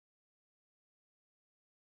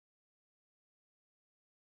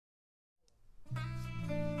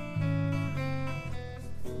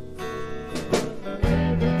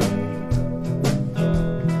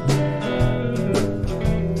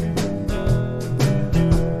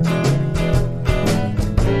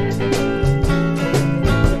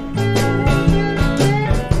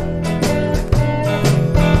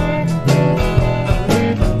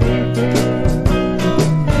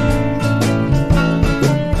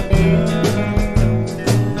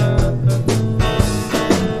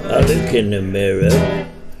look in the mirror,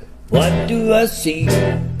 what do I see?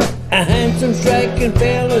 A handsome, striking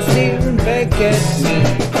fella staring back at me.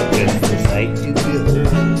 Just a sight to behold,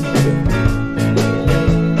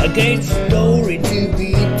 a great story to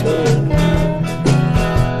be told.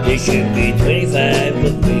 There should be 25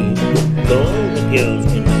 of me, so all the girls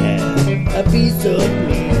can have a piece of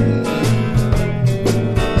me.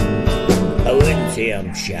 I wouldn't say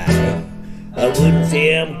I'm shy, I wouldn't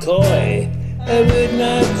say I'm coy, I would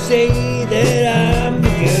not say that I'm a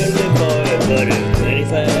girly boy. But if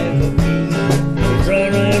 25 of me was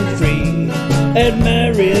running free at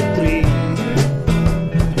married 3,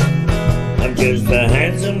 I'm just a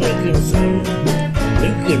handsome looking son,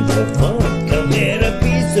 looking for fun. Come get a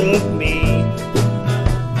piece of me.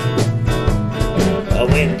 I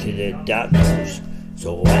went to the doctors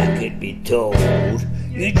so I could be told,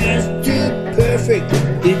 you're just too perfect,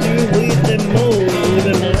 you're through with the mold.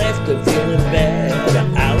 And I left them feeling bad,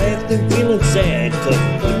 I left them feeling sad, cause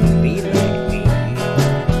it couldn't be like me.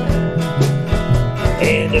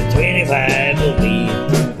 And the 25 of me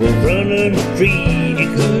were running free, you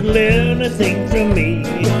could learn a thing from me.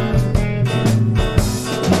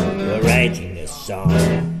 We're writing a song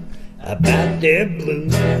about their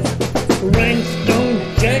blues, rhinestone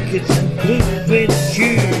jackets and blue suede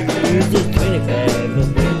shoes. The 25 of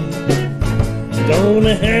me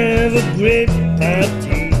gonna have a great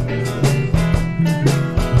party,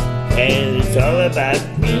 and it's all about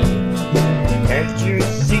me. Can't you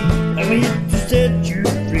see I'm here to set you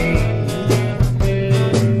free?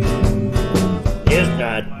 There's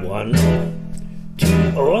not 1,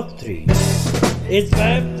 2, or 3, it's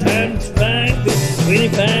 5 times 5, it's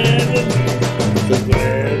 25 of me. So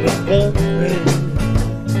grab a puppy,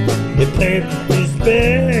 you plan to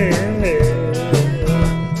spare.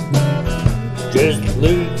 Just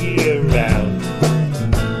looky around,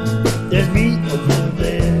 there's people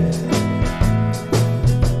there.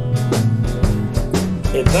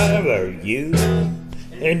 If I were you,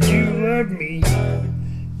 and you were me,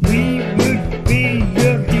 we would be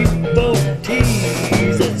your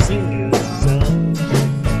devotees and sing your songs,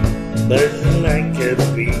 buzzing like a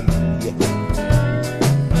bee.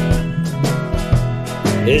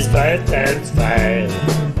 It's 5 times 5,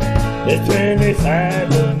 it's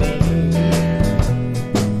 25 of me.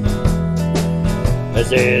 I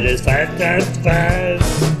said it's 5 times 5,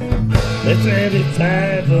 it's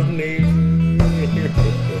 25 of me.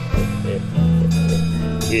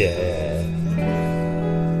 Yeah.